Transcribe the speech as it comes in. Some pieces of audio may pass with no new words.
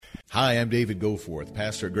Hi, I'm David Goforth,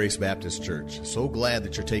 pastor at Grace Baptist Church. So glad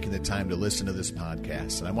that you're taking the time to listen to this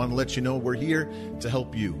podcast. And I want to let you know we're here to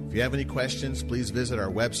help you. If you have any questions, please visit our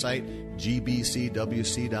website,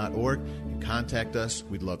 gbcwc.org, and contact us.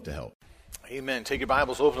 We'd love to help. Amen. Take your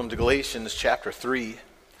Bibles, open them to Galatians chapter 3.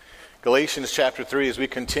 Galatians chapter 3, as we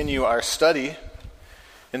continue our study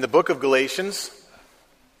in the book of Galatians.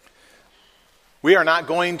 We are not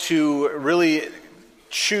going to really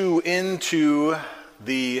chew into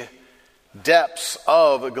the depths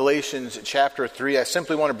of Galatians chapter 3. I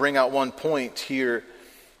simply want to bring out one point here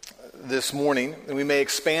this morning, and we may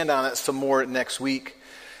expand on it some more next week.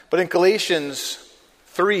 But in Galatians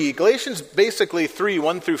 3, Galatians basically 3,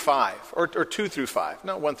 1 through 5, or 2 through 5,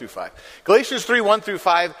 no, 1 through 5. Galatians 3, 1 through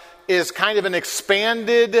 5 is kind of an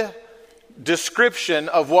expanded description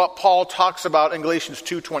of what Paul talks about in Galatians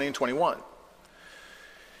 2, 20 and 21.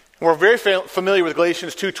 We're very familiar with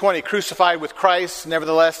Galatians 2:20, crucified with Christ,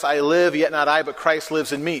 nevertheless I live, yet not I, but Christ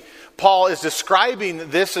lives in me. Paul is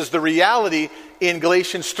describing this as the reality. In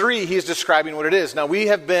Galatians 3, he's describing what it is. Now, we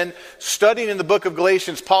have been studying in the book of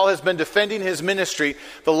Galatians. Paul has been defending his ministry.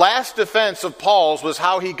 The last defense of Paul's was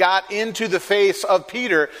how he got into the face of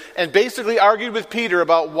Peter and basically argued with Peter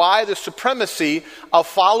about why the supremacy of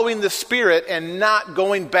following the Spirit and not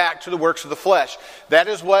going back to the works of the flesh. That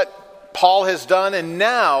is what Paul has done, and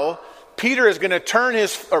now Paul is going to turn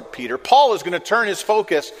his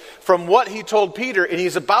focus from what he told Peter, and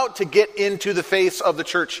he's about to get into the face of the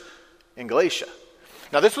church in Galatia.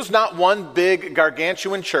 Now, this was not one big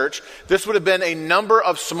gargantuan church. This would have been a number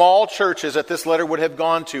of small churches that this letter would have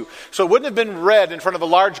gone to. So it wouldn't have been read in front of a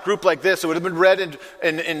large group like this. It would have been read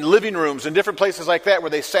in living rooms and different places like that where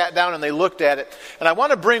they sat down and they looked at it. And I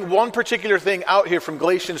want to bring one particular thing out here from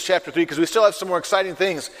Galatians chapter 3 because we still have some more exciting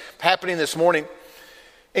things happening this morning.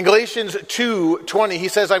 In Galatians 2:20, he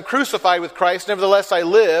says, I'm crucified with Christ, nevertheless I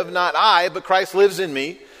live, not I, but Christ lives in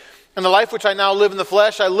me. And the life which I now live in the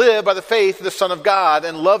flesh, I live by the faith of the Son of God,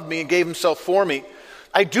 and loved me and gave himself for me.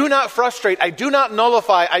 I do not frustrate, I do not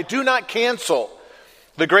nullify, I do not cancel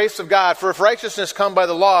the grace of God. For if righteousness come by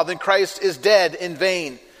the law, then Christ is dead in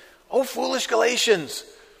vain. O foolish Galatians,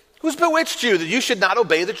 who's bewitched you that you should not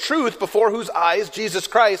obey the truth, before whose eyes Jesus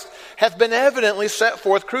Christ hath been evidently set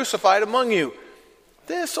forth crucified among you?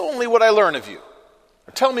 This only would I learn of you.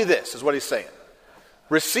 Or tell me this, is what he's saying.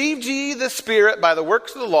 Received ye the Spirit by the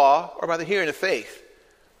works of the law, or by the hearing of faith?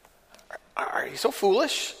 Are you so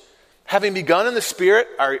foolish? Having begun in the Spirit,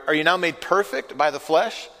 are you now made perfect by the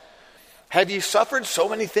flesh? Have ye suffered so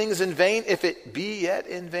many things in vain, if it be yet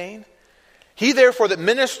in vain? He therefore that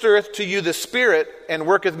ministereth to you the Spirit, and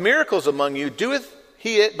worketh miracles among you, doeth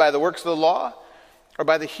he it by the works of the law, or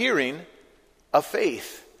by the hearing of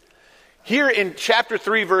faith? Here in chapter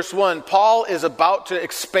 3, verse 1, Paul is about to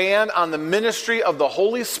expand on the ministry of the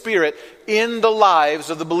Holy Spirit in the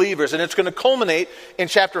lives of the believers. And it's going to culminate in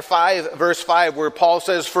chapter 5, verse 5, where Paul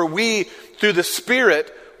says, For we, through the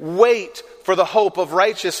Spirit, wait for the hope of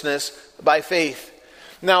righteousness by faith.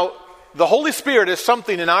 Now, the Holy Spirit is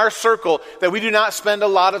something in our circle that we do not spend a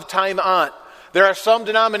lot of time on. There are some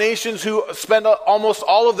denominations who spend almost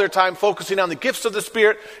all of their time focusing on the gifts of the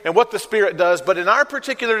Spirit and what the Spirit does. But in our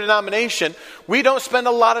particular denomination, we don't spend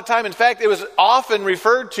a lot of time. In fact, it was often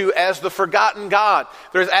referred to as the Forgotten God.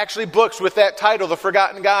 There's actually books with that title, The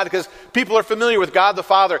Forgotten God, because people are familiar with God the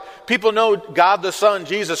Father. People know God the Son,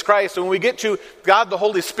 Jesus Christ. And when we get to God the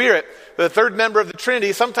Holy Spirit, the third member of the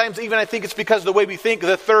Trinity, sometimes even I think it's because of the way we think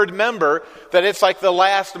the third member, that it's like the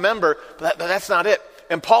last member. But that's not it.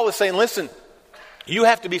 And Paul is saying, listen, you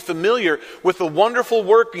have to be familiar with the wonderful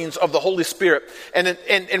workings of the Holy Spirit. And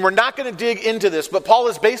we're not going to dig into this, but Paul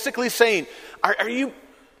is basically saying, are you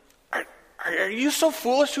so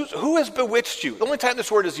foolish? Who has bewitched you? The only time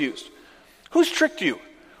this word is used. Who's tricked you?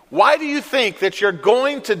 Why do you think that you're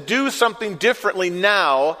going to do something differently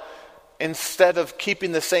now instead of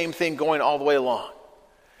keeping the same thing going all the way along?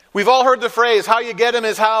 We've all heard the phrase, how you get them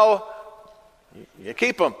is how you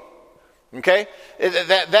keep them. Okay?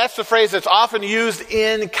 That's the phrase that's often used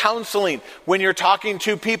in counseling when you're talking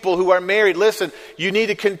to people who are married. Listen, you need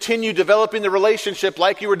to continue developing the relationship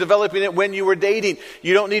like you were developing it when you were dating.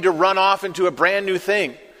 You don't need to run off into a brand new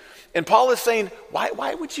thing. And Paul is saying,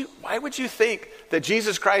 why would you think that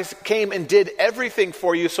Jesus Christ came and did everything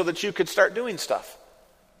for you so that you could start doing stuff?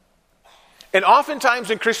 And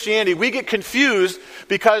oftentimes in Christianity, we get confused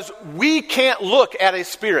because we can't look at a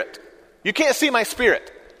spirit. You can't see my spirit.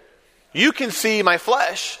 You can see my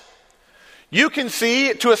flesh. You can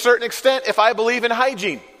see, to a certain extent, if I believe in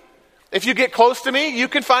hygiene. If you get close to me, you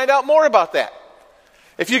can find out more about that.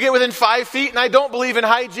 If you get within 5 feet and I don't believe in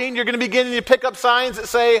hygiene, you're going to begin to pick up signs that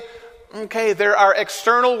say, Okay, there are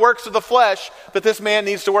external works of the flesh that this man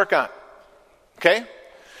needs to work on. Okay?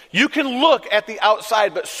 You can look at the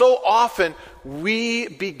outside, but so often we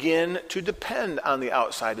begin to depend on the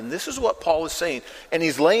outside. And this is what Paul is saying. And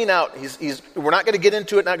he's laying out, we're not going to get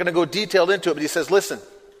into it, not going to go detailed into it, but he says, listen,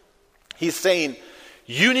 he's saying,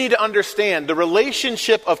 you need to understand the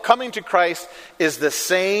relationship of coming to Christ is the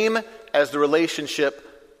same as the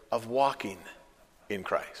relationship of walking in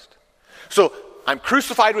Christ. So, I'm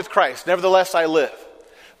crucified with Christ, nevertheless I live.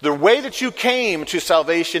 The way that you came to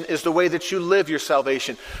salvation is the way that you live your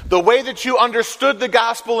salvation. The way that you understood the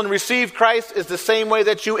gospel and received Christ is the same way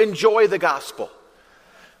that you enjoy the gospel.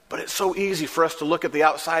 But it's so easy for us to look at the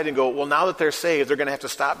outside and go, well, now that they're saved, they're going to have to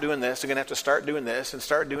stop doing this. They're going to have to start doing this and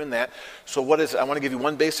start doing that. So what is it? I want to give you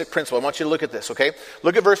one basic principle. I want you to look at this, okay?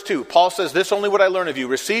 Look at verse 2. Paul says, this only would I learn of you.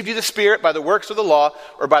 Received you the Spirit by the works of the law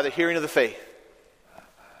or by the hearing of the faith?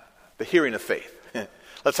 The hearing of faith.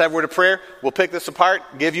 Let's have a word of prayer. We'll pick this apart,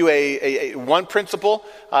 give you a one principle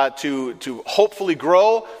to hopefully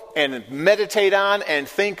grow and meditate on and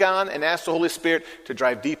think on and ask the Holy Spirit to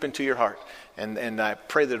drive deep into your heart. And I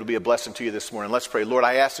pray that it'll be a blessing to you this morning. Let's pray. Lord,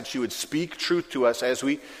 I ask that you would speak truth to us as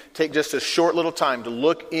we take just a short little time to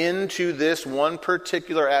look into this one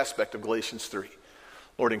particular aspect of Galatians 3.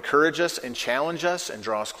 Lord, encourage us and challenge us and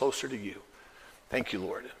draw us closer to you. Thank you,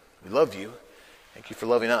 Lord. We love you. Thank you for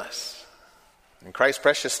loving us. In Christ's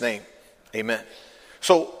precious name, amen.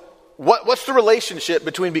 So what's the relationship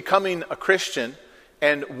between becoming a Christian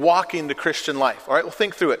and walking the Christian life? All right, well,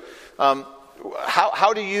 think through it.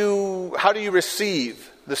 How do you receive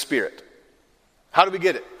the Spirit? How do we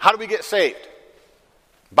get it? How do we get saved?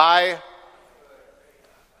 By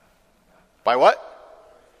what?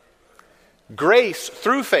 Grace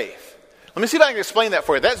through faith. Let me see if I can explain that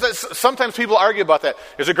for you. That's sometimes people argue about that.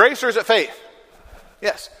 Is it grace or is it faith?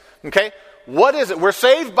 Yes. Okay. What is it? We're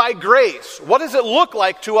saved by grace. What does it look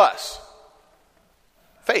like to us?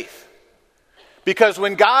 Faith. Because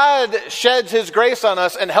when God sheds His grace on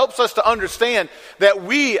us and helps us to understand that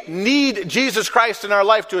we need Jesus Christ in our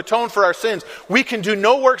life to atone for our sins, we can do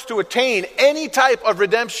no works to attain any type of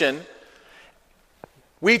redemption.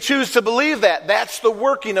 We choose to believe that. That's the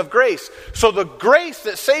working of grace. So the grace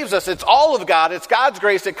that saves us, it's all of God. It's God's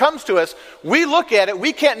grace that comes to us. We look at it.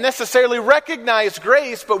 We can't necessarily recognize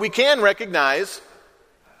grace, but we can recognize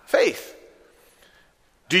faith.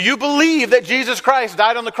 Do you believe that Jesus Christ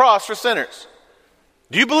died on the cross for sinners?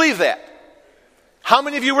 Do you believe that? How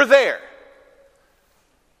many of you were there?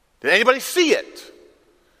 Did anybody see it?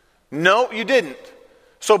 No, you didn't.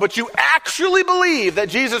 So, but you actually believe that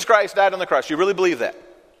Jesus Christ died on the cross. You really believe that?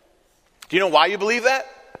 Do you know why you believe that?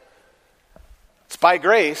 It's by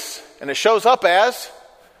grace, and it shows up as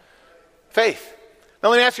faith. Now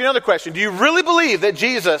let me ask you another question. Do you really believe that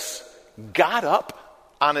Jesus got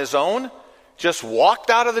up on his own, just walked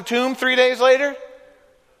out of the tomb 3 days later?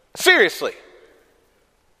 Seriously.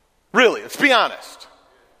 Really, let's be honest.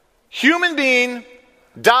 Human being,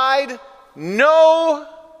 died, no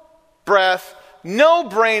breath, no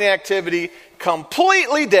brain activity,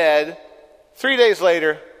 completely dead. 3 days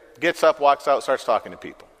later, gets up, walks out, starts talking to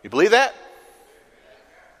people. You believe that?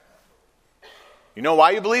 You know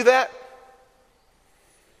why you believe that?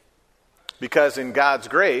 Because in God's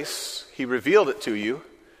grace, He revealed it to you,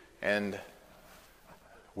 and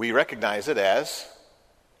we recognize it as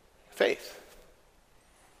faith.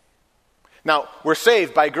 Now, we're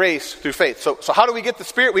saved by grace through faith. So how do we get the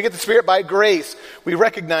Spirit? We get the Spirit by grace. We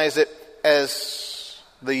recognize it as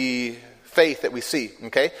the faith that we see,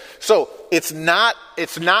 okay? So it's not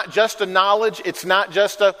just a knowledge, it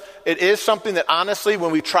is something that honestly,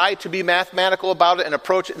 when we try to be mathematical about it and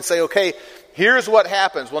approach it and say, okay, here's what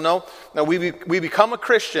happens. Well, no, we become a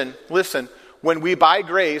Christian, listen, when we by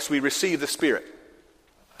grace, we receive the Spirit.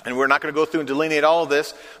 And we're not going to go through and delineate all of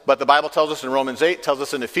this, but the Bible tells us in Romans 8, tells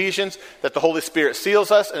us in Ephesians, that the Holy Spirit seals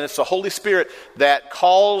us, and it's the Holy Spirit that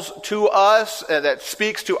calls to us, that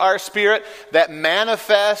speaks to our spirit, that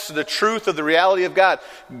manifests the truth of the reality of God.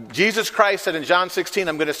 Jesus Christ said in John 16,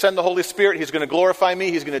 I'm going to send the Holy Spirit, He's going to glorify me,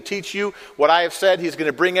 He's going to teach you what I have said, He's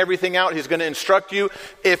going to bring everything out, He's going to instruct you.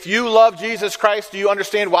 If you love Jesus Christ, do you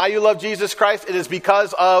understand why you love Jesus Christ? It is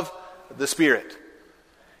because of the Spirit.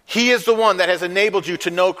 He is the one that has enabled you to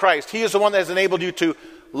know Christ. He is the one that has enabled you to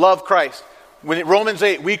love Christ. When in Romans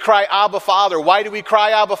 8, we cry, Abba, Father. Why do we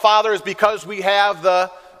cry, Abba, Father? Is because we have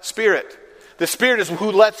the Spirit. The Spirit is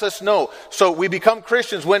who lets us know. So we become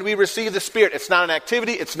Christians when we receive the Spirit. It's not an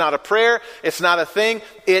activity. It's not a prayer. It's not a thing.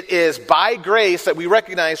 It is by grace that we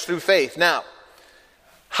recognize through faith. Now,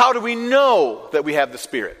 how do we know that we have the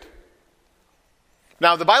Spirit?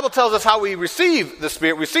 Now, the Bible tells us how we receive the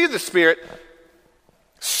Spirit. We receive the Spirit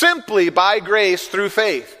Simply by grace through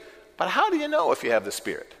faith. But how do you know if you have the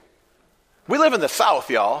Spirit? We live in the South,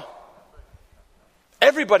 y'all.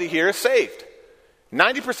 Everybody here is saved.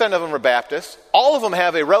 90% of them are Baptists. All of them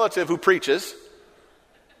have a relative who preaches.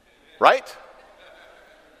 Right?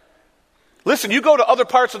 Listen, you go to other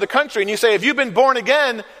parts of the country and you say, have you been born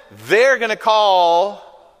again? They're going to call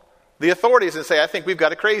the authorities and say, I think we've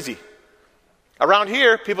got it crazy. Around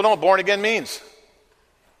here, people know what born again means.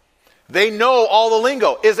 They know all the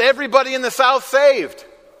lingo. Is everybody in the South saved?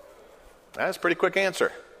 That's a pretty quick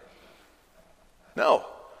answer. No.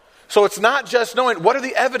 So it's not just knowing. What are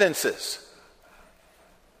the evidences?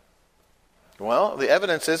 Well, the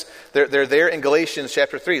evidences, they're there in Galatians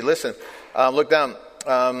chapter 3. Listen, look down.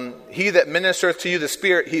 He that ministereth to you the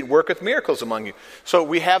Spirit, he worketh miracles among you. So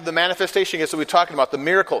we have the manifestation, as we're talking about, the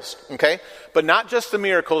miracles, okay? But not just the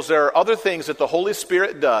miracles, there are other things that the Holy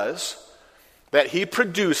Spirit does that he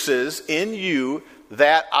produces in you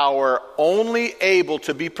that are only able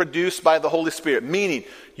to be produced by the Holy Spirit. Meaning,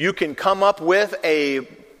 you can come up with a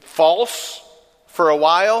false for a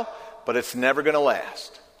while, but it's never going to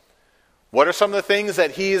last. What are some of the things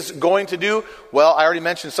that he's going to do? Well, I already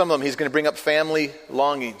mentioned some of them. He's going to bring up family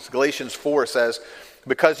longings. Galatians 4 says,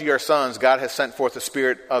 because you are sons, God has sent forth the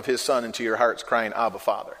Spirit of his Son into your hearts, crying, Abba,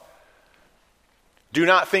 Father. Do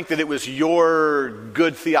not think that it was your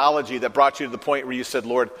good theology that brought you to the point where you said,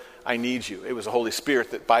 Lord, I need you. It was the Holy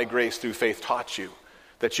Spirit that by grace through faith taught you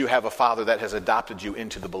that you have a Father that has adopted you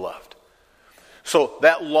into the beloved. So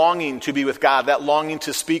that longing to be with God, that longing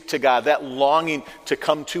to speak to God, that longing to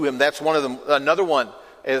come to him, that's one of them. Another one,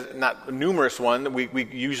 is not a numerous one, we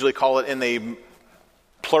usually call it in the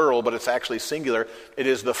plural, but it's actually singular. It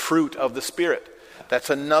is the fruit of the Spirit. That's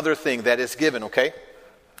another thing that is given, okay?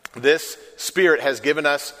 This Spirit has given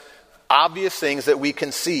us obvious things that we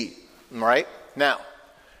can see, right? Now,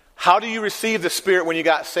 how do you receive the Spirit when you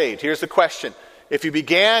got saved? Here's the question. If you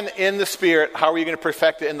began in the Spirit, how are you going to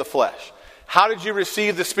perfect it in the flesh? How did you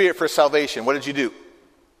receive the Spirit for salvation? What did you do?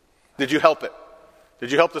 Did you help it?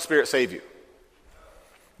 Did you help the Spirit save you?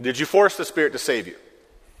 Did you force the Spirit to save you?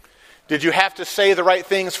 Did you have to say the right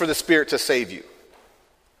things for the Spirit to save you?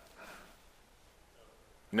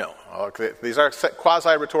 No. Okay. These are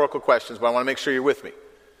quasi-rhetorical questions, but I want to make sure you're with me.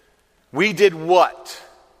 We did what?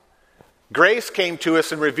 Grace came to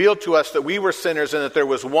us and revealed to us that we were sinners and that there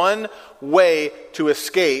was one way to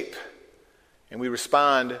escape, and we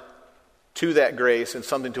respond to that grace and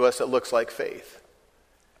something to us that looks like faith.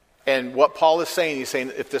 And what Paul is saying, he's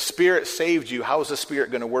saying, if the Spirit saved you, how is the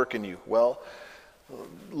Spirit going to work in you? Well,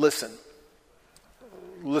 listen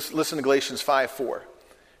to Galatians 5:4.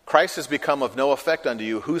 Christ has become of no effect unto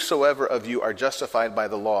you. Whosoever of you are justified by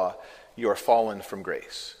the law, you are fallen from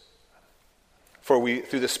grace. For we,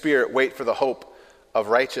 through the Spirit, wait for the hope of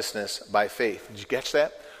righteousness by faith. Did you catch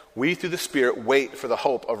that? We, through the Spirit, wait for the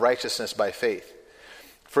hope of righteousness by faith.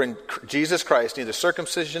 For in Jesus Christ, neither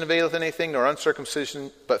circumcision availeth anything, nor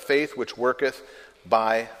uncircumcision, but faith which worketh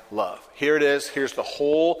by love. Here it is. Here's the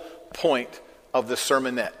whole point of the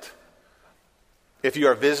sermonette. If you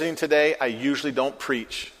are visiting today, I usually don't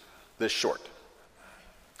preach this short.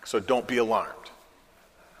 So don't be alarmed.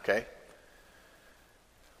 Okay?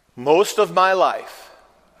 Most of my life,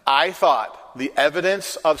 I thought the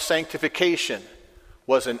evidence of sanctification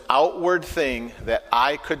was an outward thing that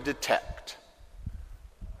I could detect.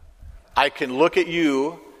 I can look at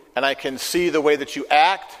you and I can see the way that you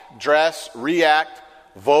act, dress, react,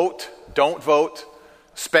 vote, don't vote,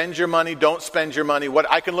 spend your money, don't spend your money.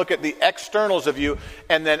 I can look at the externals of you,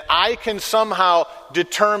 and then I can somehow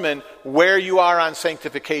determine where you are on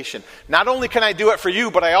sanctification. Not only can I do it for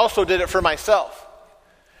you, but I also did it for myself.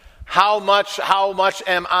 How much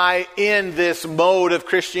am I in this mode of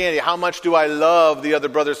Christianity? How much do I love the other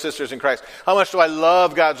brothers and sisters in Christ? How much do I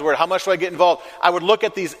love God's Word? How much do I get involved? I would look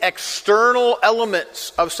at these external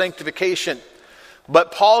elements of sanctification.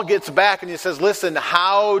 But Paul gets back and he says, listen,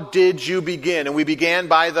 how did you begin? And we began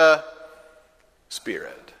by the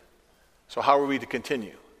Spirit. So how are we to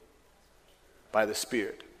continue? By the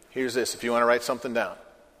Spirit. Here's this, if you want to write something down.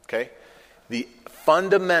 Okay? The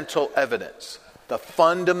fundamental evidence. The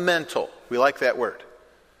fundamental, we like that word.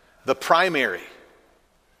 The primary,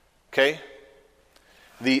 okay?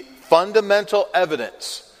 The fundamental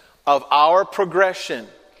evidence of our progression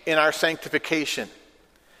in our sanctification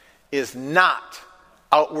is not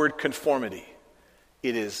outward conformity.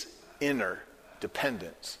 It is inner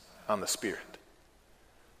dependence on the Spirit.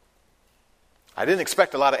 I didn't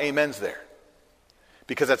expect a lot of amens there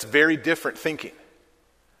because that's very different thinking.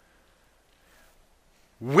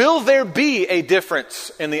 Will there be a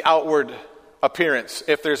difference in the outward appearance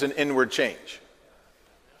if there's an inward change?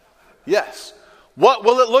 Yes. What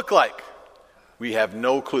will it look like? We have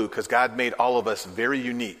no clue, because God made all of us very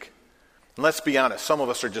unique. And let's be honest, some of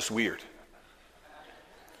us are just weird.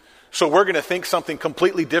 So we're going to think something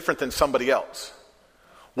completely different than somebody else.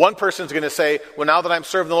 One person's going to say, well, now that I'm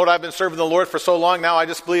serving the Lord, I've been serving the Lord for so long, now I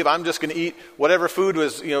just believe I'm just going to eat whatever food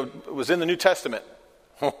was in the New Testament.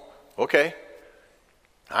 Okay.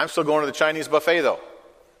 I'm still going to the Chinese buffet, though.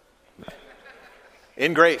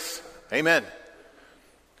 In grace. Amen.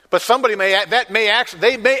 But somebody may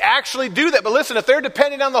actually do that. But listen, if they're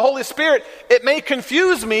depending on the Holy Spirit, it may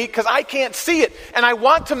confuse me because I can't see it. And I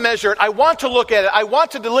want to measure it. I want to look at it. I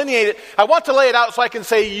want to delineate it. I want to lay it out so I can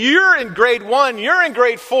say, you're in grade 1, you're in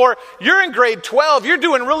grade 4, you're in grade 12, you're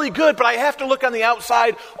doing really good. But I have to look on the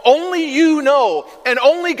outside. Only you know, and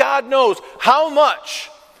only God knows how much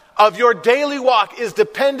of your daily walk is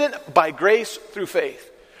dependent by grace through faith.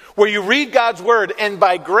 Where you read God's word, and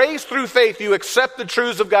by grace through faith you accept the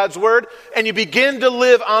truths of God's word, and you begin to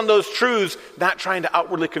live on those truths, not trying to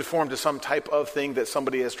outwardly conform to some type of thing that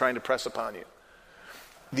somebody is trying to press upon you.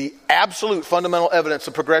 The absolute fundamental evidence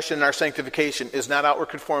of progression in our sanctification is not outward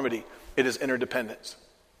conformity, it is interdependence.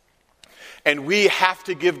 And we have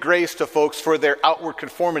to give grace to folks for their outward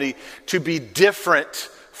conformity to be different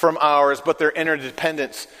from ours, but their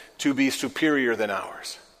interdependence to be superior than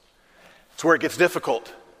ours. It's where it gets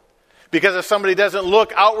difficult. Because if somebody doesn't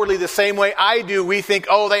look outwardly the same way I do, we think,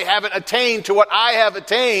 oh, they haven't attained to what I have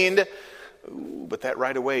attained. Ooh, but that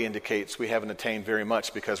right away indicates we haven't attained very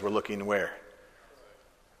much because we're looking where?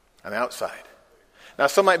 On the outside. Now,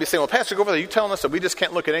 some might be saying, well, Pastor, go over there. Are you telling us that we just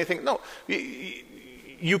can't look at anything? No.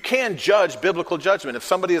 You can judge biblical judgment. If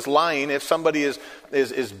somebody is lying, if somebody is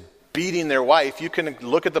beating their wife, you can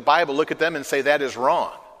look at the Bible, look at them and say that is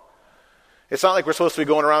wrong. It's not like we're supposed to be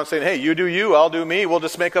going around saying, hey, you do you, I'll do me, we'll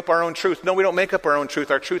just make up our own truth. No, we don't make up our own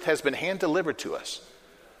truth. Our truth has been hand-delivered to us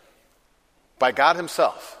by God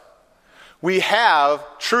himself. We have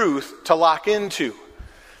truth to lock into,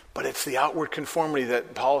 but it's the outward conformity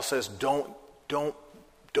that Paul says, don't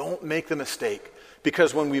make the mistake.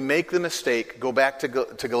 Because when we make the mistake, go back to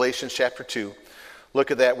Galatians chapter 2,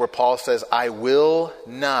 look at that where Paul says, I will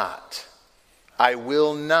not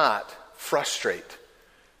frustrate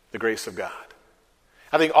the grace of God.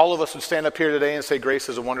 I think all of us would stand up here today and say grace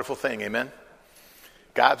is a wonderful thing. Amen?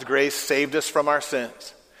 God's grace saved us from our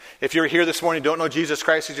sins. If you're here this morning and don't know Jesus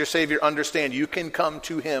Christ as your Savior, understand you can come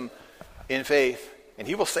to him in faith and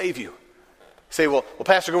he will save you. You say, well,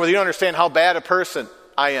 Pastor Goodwin, you don't understand how bad a person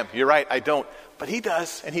I am. You're right, I don't. But he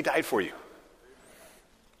does, and he died for you.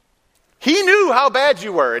 He knew how bad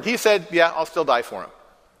you were, and he said, yeah, I'll still die for him.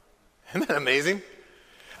 Isn't that amazing?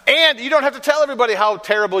 And you don't have to tell everybody how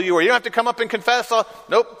terrible you are. You don't have to come up and confess.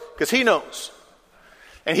 Nope, because he knows.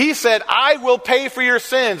 And he said, I will pay for your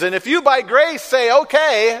sins. And if you by grace say,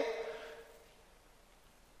 okay,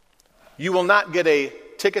 you will not get a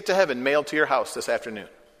ticket to heaven mailed to your house this afternoon.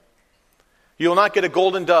 You will not get a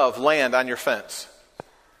golden dove land on your fence.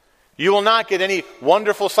 You will not get any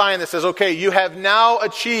wonderful sign that says, okay, you have now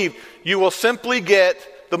achieved. You will simply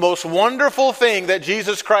get the most wonderful thing that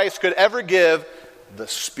Jesus Christ could ever give, the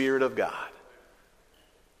Spirit of God.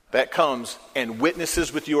 That comes and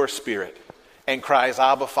witnesses with your spirit and cries,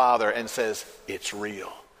 Abba, Father, and says, it's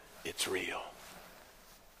real. It's real.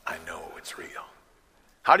 I know it's real.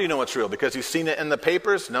 How do you know it's real? Because you've seen it in the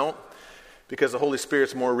papers? No. Because the Holy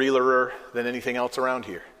Spirit's more realer than anything else around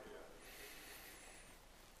here.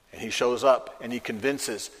 And he shows up and he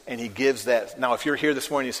convinces and he gives that. Now, if you're here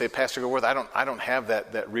this morning and you say, Pastor Goworth, I don't have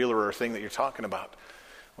that realer thing that you're talking about.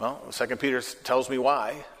 Well, 2 Peter tells me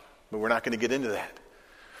why, but we're not going to get into that.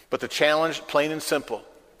 But the challenge, plain and simple,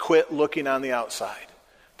 quit looking on the outside.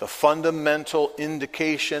 The fundamental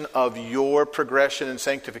indication of your progression and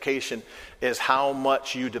sanctification is how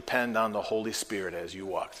much you depend on the Holy Spirit as you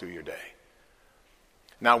walk through your day.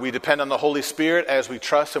 Now, we depend on the Holy Spirit as we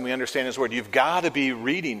trust and we understand His Word. You've got to be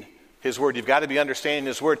reading His Word. You've got to be understanding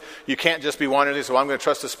His Word. You can't just be wandering and say, well, I'm going to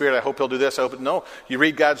trust the Spirit. I hope He'll do this. I hope no. You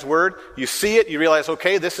read God's Word. You see it. You realize,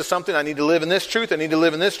 okay, this is something. I need to live in this truth. I need to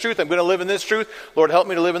live in this truth. I'm going to live in this truth. Lord, help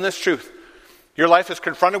me to live in this truth. Your life is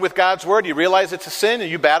confronted with God's Word. You realize it's a sin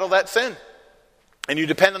and you battle that sin. And you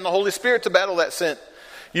depend on the Holy Spirit to battle that sin.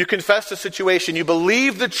 You confess the situation, you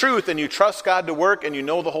believe the truth, and you trust God to work, and you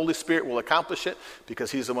know the Holy Spirit will accomplish it because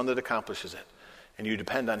He's the one that accomplishes it. And you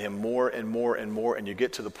depend on Him more and more and more, and you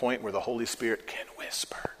get to the point where the Holy Spirit can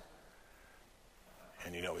whisper.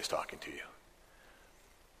 And you know He's talking to you.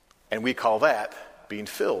 And we call that being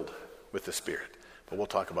filled with the Spirit. But we'll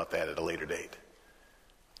talk about that at a later date.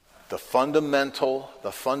 The fundamental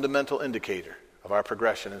indicator of our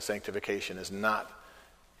progression and sanctification is not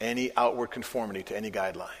any outward conformity to any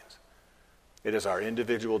guidelines. It is our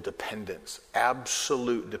individual dependence,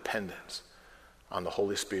 absolute dependence on the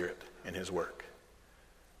Holy Spirit and his work.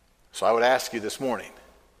 So I would ask you this morning,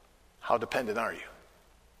 how dependent are you?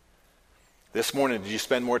 This morning, did you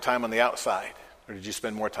spend more time on the outside, or did you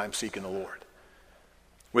spend more time seeking the Lord?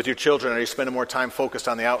 With your children, are you spending more time focused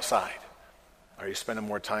on the outside? Are you spending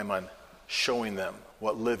more time on showing them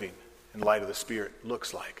what living in light of the Spirit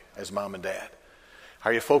looks like as mom and dad?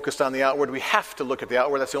 Are you focused on the outward? We have to look at the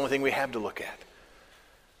outward. That's the only thing we have to look at.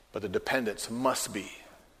 But the dependence must be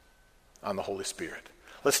on the Holy Spirit.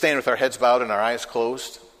 Let's stand with our heads bowed and our eyes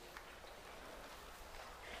closed.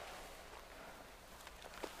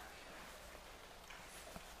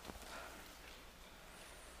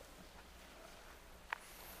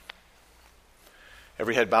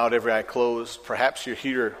 Every head bowed, every eye closed. Perhaps you're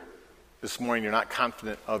here this morning, you're not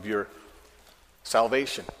confident of your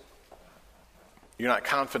salvation. You're not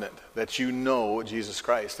confident that you know Jesus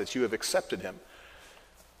Christ, that you have accepted him,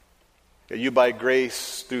 that you by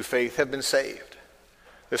grace through faith have been saved.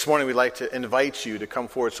 This morning we'd like to invite you to come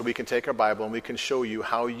forward so we can take our Bible and we can show you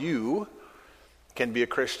how you can be a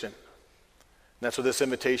Christian. And that's what this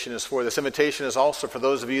invitation is for. This invitation is also for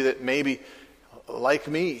those of you that maybe, like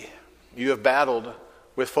me, you have battled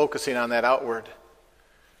with focusing on that outward.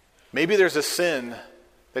 Maybe there's a sin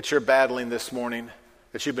that you're battling this morning,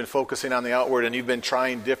 that you've been focusing on the outward, and you've been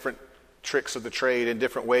trying different tricks of the trade in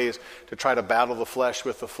different ways to try to battle the flesh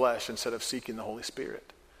with the flesh instead of seeking the Holy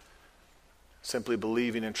Spirit. Simply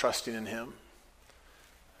believing and trusting in him.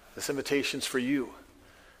 This invitation's for you.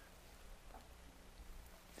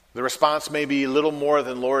 The response may be a little more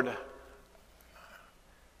than, Lord,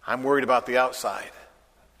 I'm worried about the outside.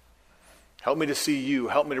 Help me to see you.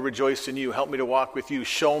 Help me to rejoice in you. Help me to walk with you.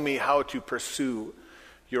 Show me how to pursue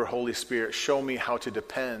your Holy Spirit. Show me how to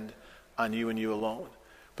depend on you and you alone.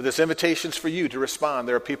 But this invitation's for you to respond.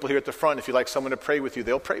 There are people here at the front. If you'd like someone to pray with you,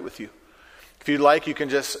 they'll pray with you. If you'd like, you can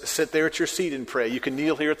just sit there at your seat and pray. You can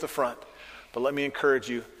kneel here at the front. But let me encourage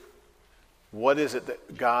you. What is it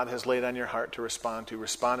that God has laid on your heart to respond to?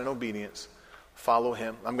 Respond in obedience. Follow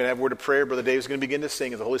him. I'm going to have a word of prayer. Brother Dave's going to begin to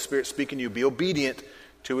sing. As the Holy Spirit's speaking to you, be obedient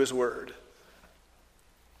to his word.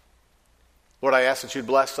 Lord, I ask that you'd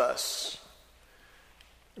bless us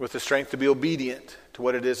with the strength to be obedient to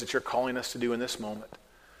what it is that you're calling us to do in this moment.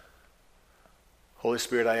 Holy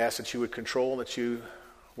Spirit, I ask that you would control, that you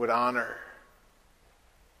would honor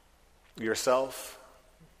yourself,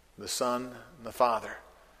 the Son, and the Father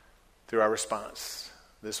through our response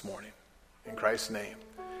this morning. In Christ's name.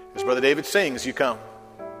 As Brother David sings, you come.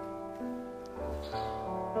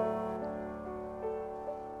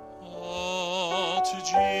 All to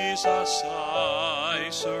Jesus I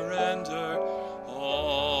surrender,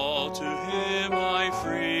 all to him I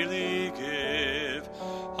freely give.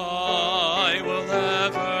 I will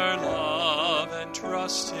ever love and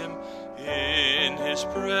trust him, in his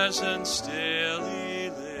presence daily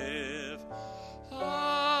live.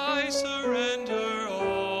 I surrender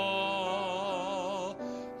all.